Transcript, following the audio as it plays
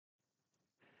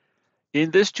In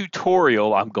this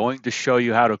tutorial, I'm going to show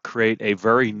you how to create a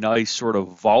very nice sort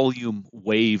of volume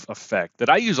wave effect that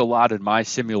I use a lot in my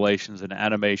simulations and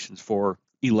animations for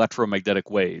electromagnetic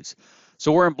waves.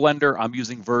 So we're in Blender. I'm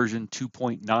using version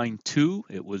 2.92.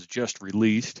 It was just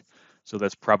released, so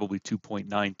that's probably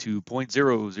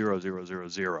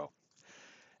 2.92.00000.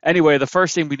 Anyway, the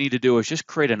first thing we need to do is just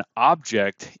create an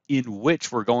object in which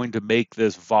we're going to make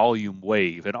this volume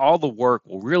wave, and all the work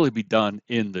will really be done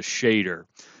in the shader.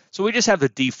 So we just have the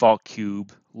default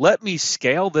cube. Let me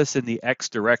scale this in the X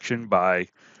direction by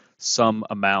some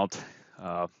amount,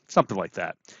 something like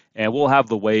that. And we'll have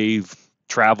the wave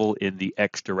travel in the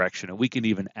X direction, and we can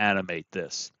even animate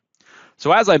this.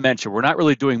 So as I mentioned, we're not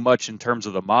really doing much in terms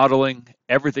of the modeling.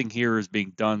 Everything here is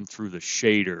being done through the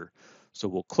shader. So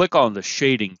we'll click on the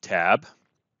shading tab,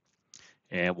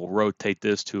 and we'll rotate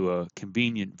this to a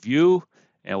convenient view,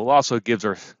 and we'll also give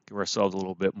ourselves a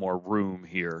little bit more room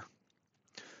here.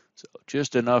 So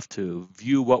just enough to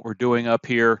view what we're doing up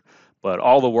here, but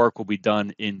all the work will be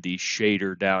done in the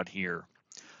shader down here.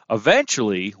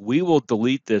 Eventually, we will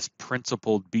delete this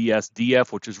principled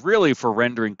BSDF, which is really for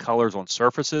rendering colors on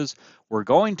surfaces. We're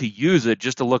going to use it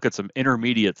just to look at some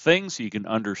intermediate things so you can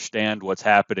understand what's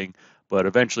happening, but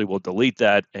eventually we'll delete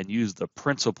that and use the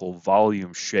principal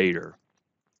volume shader.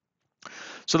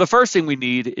 So the first thing we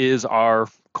need is our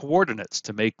coordinates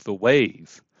to make the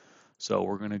wave. So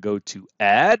we're going to go to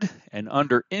Add, and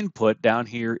under Input down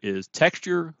here is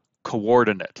Texture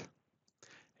Coordinate.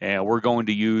 And we're going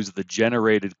to use the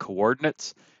generated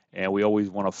coordinates, and we always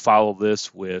want to follow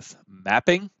this with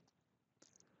mapping,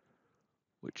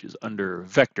 which is under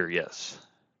vector, yes.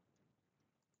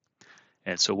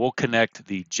 And so we'll connect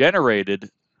the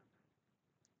generated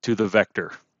to the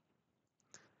vector.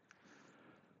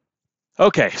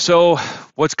 Okay, so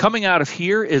what's coming out of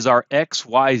here is our X,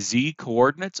 Y, Z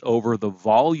coordinates over the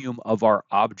volume of our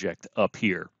object up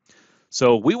here.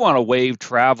 So we want a wave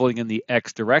traveling in the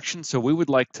X direction, so we would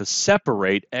like to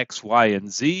separate X, Y,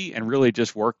 and Z and really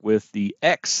just work with the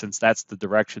X since that's the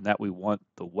direction that we want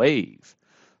the wave.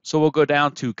 So we'll go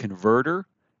down to Converter,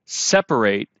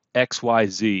 Separate X, Y,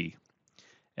 Z.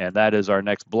 And that is our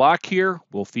next block here.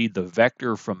 We'll feed the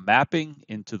vector from mapping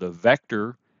into the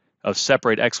vector of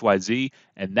separate X, Y, Z.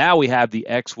 And now we have the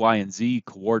X, Y, and Z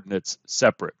coordinates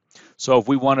separate. So if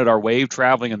we wanted our wave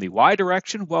traveling in the Y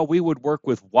direction, well, we would work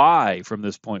with Y from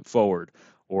this point forward.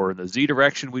 Or in the Z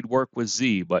direction, we'd work with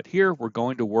Z. But here we're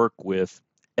going to work with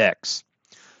X.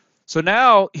 So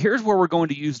now here's where we're going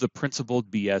to use the principled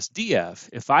BSDF.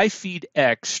 If I feed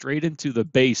X straight into the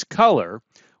base color,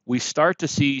 we start to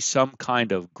see some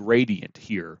kind of gradient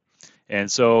here.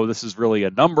 And so this is really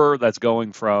a number that's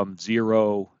going from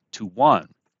 0 to 1.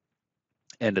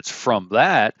 And it's from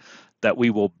that we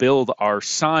will build our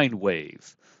sine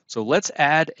wave. So let's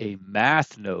add a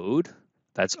math node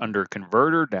that's under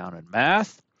converter down in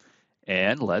math,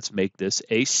 and let's make this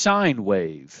a sine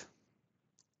wave.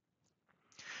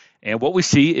 And what we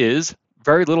see is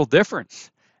very little difference.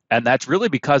 And that's really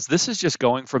because this is just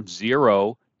going from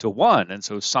 0 to 1. And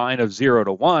so sine of 0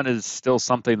 to 1 is still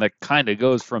something that kind of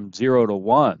goes from 0 to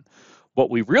 1. What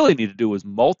we really need to do is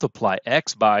multiply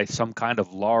X by some kind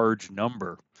of large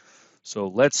number. So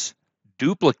let's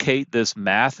duplicate this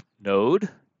math node,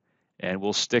 and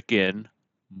we'll stick in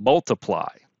multiply.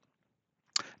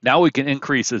 Now we can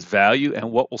increase this value,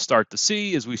 and what we'll start to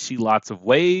see is we see lots of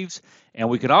waves, and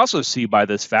we can also see by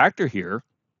this factor here,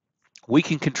 we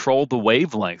can control the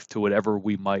wavelength to whatever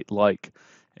we might like.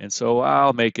 And so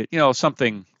I'll make it,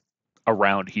 something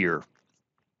around here.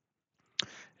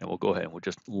 And we'll go ahead and we'll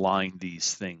just line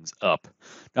these things up.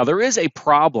 Now there is a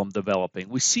problem developing.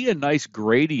 We see a nice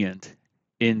gradient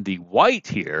in the white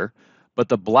here, but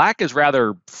the black is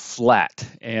rather flat,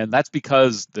 and that's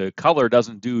because the color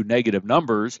doesn't do negative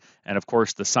numbers, and of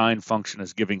course the sine function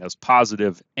is giving us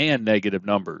positive and negative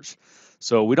numbers.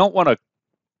 So we don't want to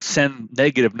send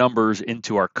negative numbers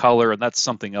into our color, and that's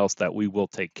something else that we will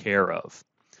take care of.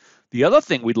 The other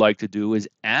thing we'd like to do is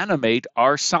animate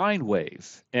our sine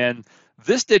wave, and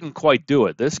this didn't quite do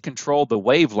it. This controlled the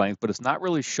wavelength, but it's not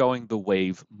really showing the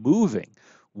wave moving.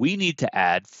 We need to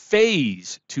add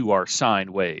phase to our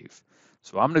sine wave.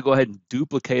 So I'm going to go ahead and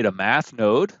duplicate a math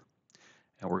node,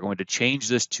 and we're going to change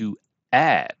this to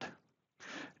add.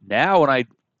 Now when I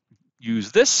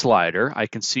use this slider, I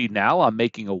can see now I'm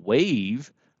making a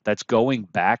wave that's going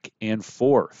back and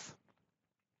forth.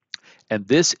 And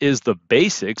this is the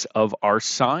basics of our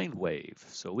sine wave.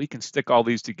 So we can stick all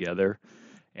these together.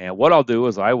 And what I'll do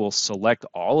is I will select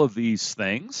all of these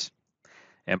things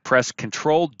and press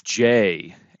Control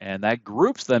J, and that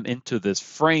groups them into this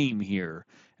frame here.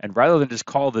 And rather than just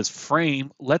call this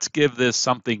frame, let's give this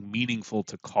something meaningful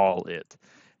to call it.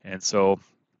 And so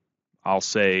I'll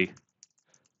say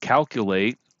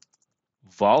calculate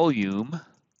volume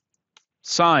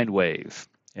sine wave.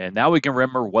 And now we can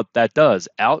remember what that does.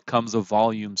 Out comes a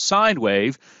volume sine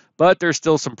wave, but there's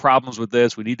still some problems with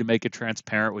this. We need to make it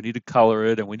transparent, we need to color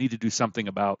it, and we need to do something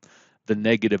about the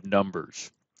negative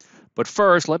numbers. But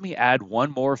first, let me add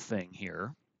one more thing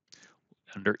here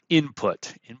under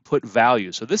input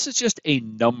value. So this is just a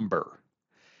number.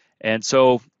 And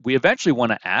so we eventually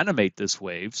want to animate this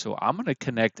wave. So I'm going to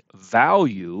connect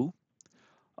value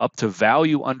up to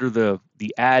value under the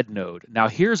add node. Now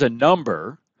here's a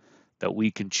number that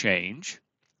we can change.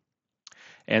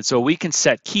 And so we can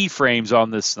set keyframes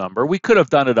on this number. We could have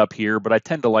done it up here, but I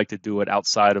tend to like to do it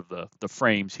outside of the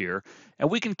frames here. And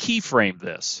we can keyframe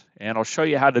this. And I'll show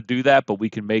you how to do that, but we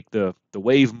can make the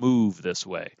wave move this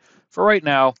way. For right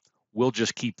now, we'll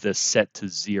just keep this set to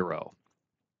 0.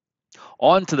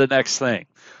 On to the next thing.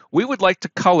 We would like to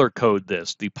color code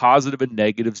this, the positive and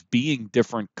negatives being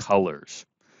different colors.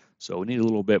 So we need a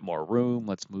little bit more room.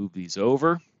 Let's move these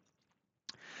over.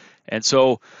 And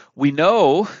so we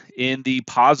know in the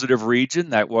positive region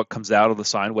that what comes out of the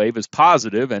sine wave is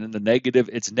positive, and in the negative,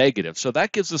 it's negative. So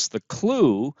that gives us the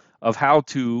clue of how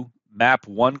to map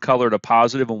one color to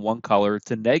positive and one color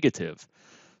to negative.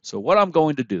 So what I'm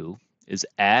going to do is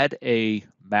add a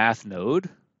math node,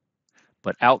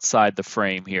 but outside the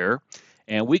frame here,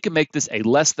 and we can make this a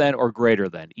less than or greater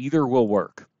than. Either will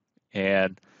work.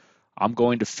 And I'm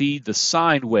going to feed the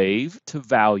sine wave to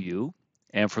value,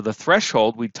 and for the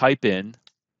threshold, we type in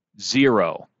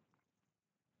 0.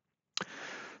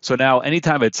 So now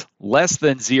anytime it's less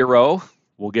than 0,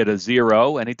 we'll get a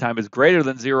 0. Anytime it's greater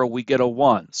than 0, we get a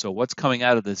 1. So what's coming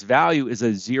out of this value is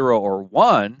a 0 or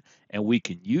 1, and we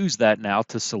can use that now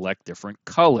to select different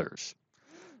colors.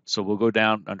 So we'll go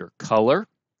down under color,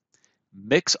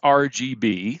 mix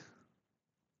RGB.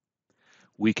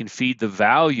 We can feed the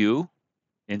value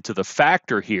into the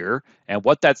factor here, and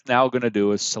what that's now going to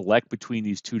do is select between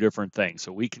these two different things.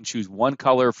 So we can choose one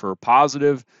color for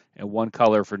positive and one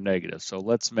color for negative. So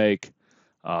let's make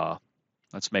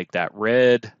that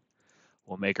red.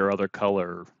 We'll make our other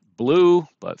color blue,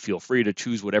 but feel free to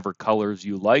choose whatever colors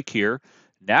you like here.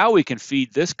 Now we can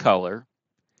feed this color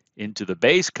into the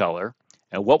base color,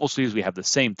 and what we'll see is we have the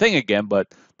same thing again, but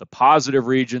the positive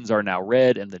regions are now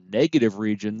red and the negative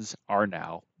regions are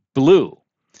now blue.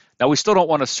 Now we still don't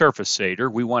want a surface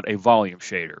shader, we want a volume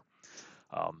shader.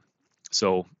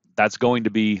 So that's going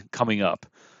to be coming up.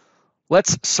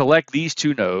 Let's select these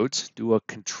two nodes, do a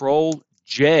Control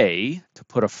J to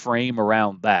put a frame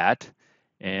around that,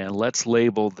 and let's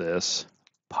label this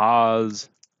pos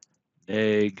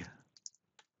neg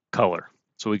color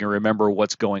so we can remember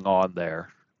what's going on there.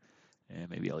 And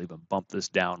maybe I'll even bump this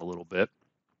down a little bit.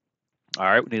 All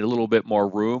right, we need a little bit more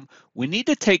room. We need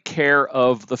to take care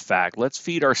of the fact, let's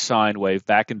feed our sine wave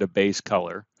back into base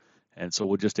color. And so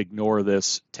we'll just ignore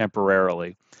this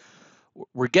temporarily.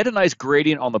 We get a nice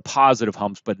gradient on the positive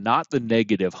humps, but not the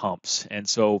negative humps. And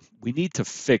so we need to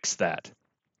fix that.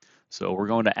 So we're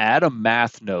going to add a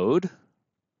math node.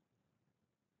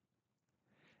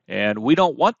 And we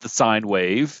don't want the sine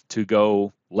wave to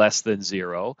go less than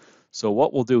 0. So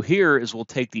what we'll do here is we'll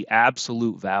take the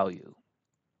absolute value.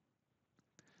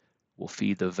 We'll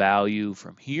feed the value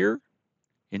from here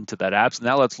into that absolute.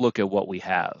 Now let's look at what we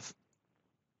have.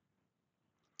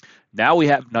 Now we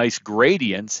have nice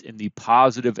gradients in the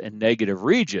positive and negative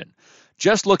region.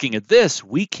 Just looking at this,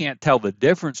 we can't tell the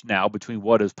difference now between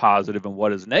what is positive and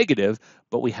what is negative,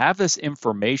 but we have this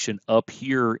information up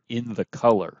here in the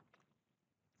color.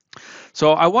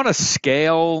 So I want to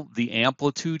scale the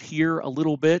amplitude here a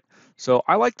little bit. So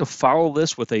I like to follow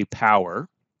this with a power.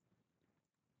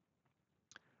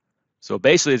 So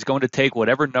basically it's going to take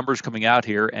whatever number's coming out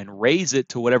here and raise it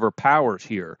to whatever power's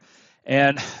here.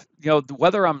 And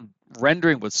whether I'm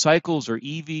rendering with cycles or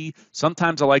EV,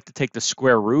 sometimes I like to take the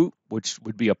square root, which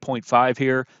would be a 0.5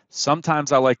 here.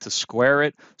 Sometimes I like to square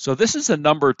it. So this is a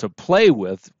number to play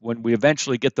with when we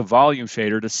eventually get the volume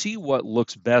shader to see what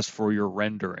looks best for your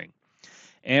rendering.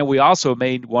 And we also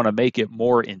may want to make it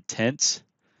more intense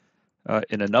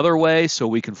in another way, so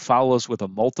we can follow this with a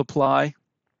multiply.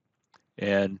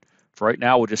 And for right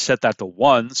now, we'll just set that to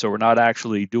 1, so we're not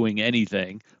actually doing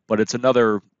anything, but it's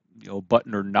another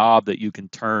button or knob that you can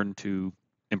turn to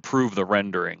improve the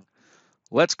rendering.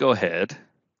 Let's go ahead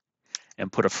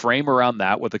and put a frame around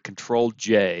that with a Control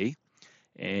J,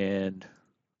 and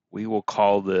we will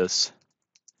call this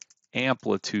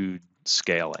amplitude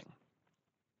scaling.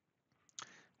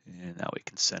 And now we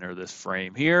can center this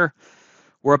frame here.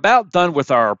 We're about done with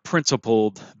our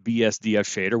principled BSDF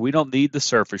shader. We don't need the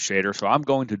surface shader, so I'm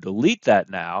going to delete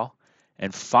that now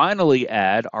and finally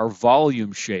add our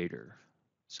volume shader.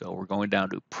 So we're going down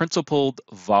to principled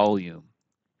volume.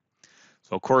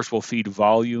 So of course we'll feed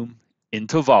volume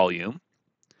into volume.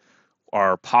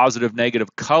 Our positive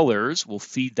negative colors, will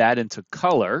feed that into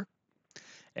color.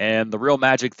 And the real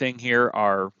magic thing here,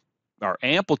 our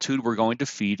amplitude, we're going to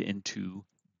feed into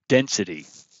density.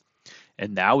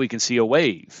 And now we can see a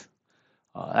wave.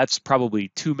 That's probably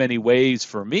too many waves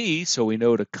for me, so we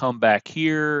know to come back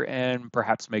here and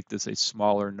perhaps make this a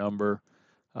smaller number.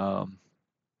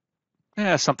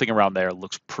 Something around there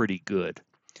looks pretty good.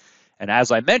 And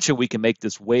as I mentioned, we can make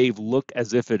this wave look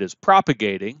as if it is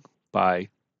propagating by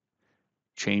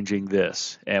changing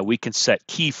this. And we can set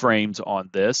keyframes on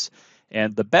this.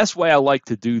 And the best way I like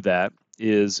to do that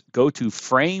is go to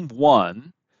frame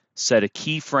 1, set a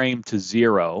keyframe to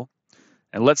 0,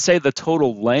 and let's say the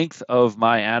total length of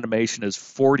my animation is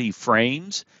 40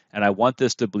 frames, and I want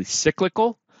this to be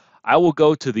cyclical. I will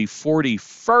go to the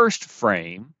 41st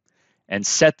frame and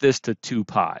set this to 2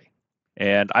 pi.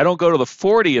 And I don't go to the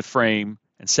 40th frame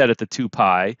and set it to 2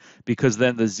 pi, because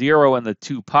then the 0 and the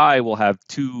 2 pi will have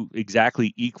 2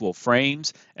 exactly equal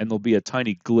frames, and there'll be a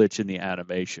tiny glitch in the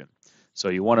animation. So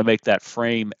you want to make that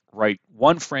frame right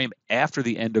 1 frame after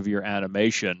the end of your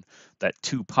animation, that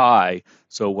 2 pi,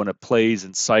 so when it plays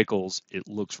and cycles, it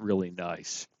looks really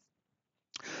nice.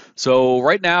 So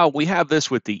right now we have this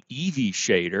with the Eevee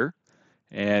shader,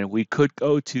 and we could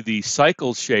go to the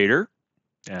cycles shader,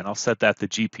 and I'll set that to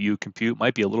GPU compute,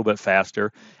 might be a little bit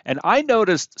faster. And I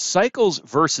noticed cycles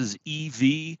versus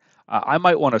Eevee, I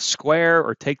might want to square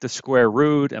or take the square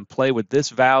root and play with this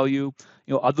value.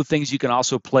 Other things you can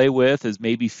also play with is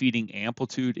maybe feeding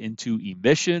amplitude into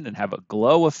emission and have a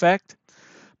glow effect.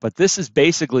 But this is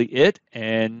basically it,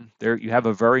 and there you have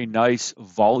a very nice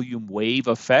volume wave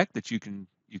effect that you can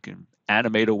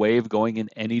animate a wave going in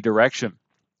any direction.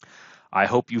 I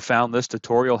hope you found this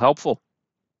tutorial helpful.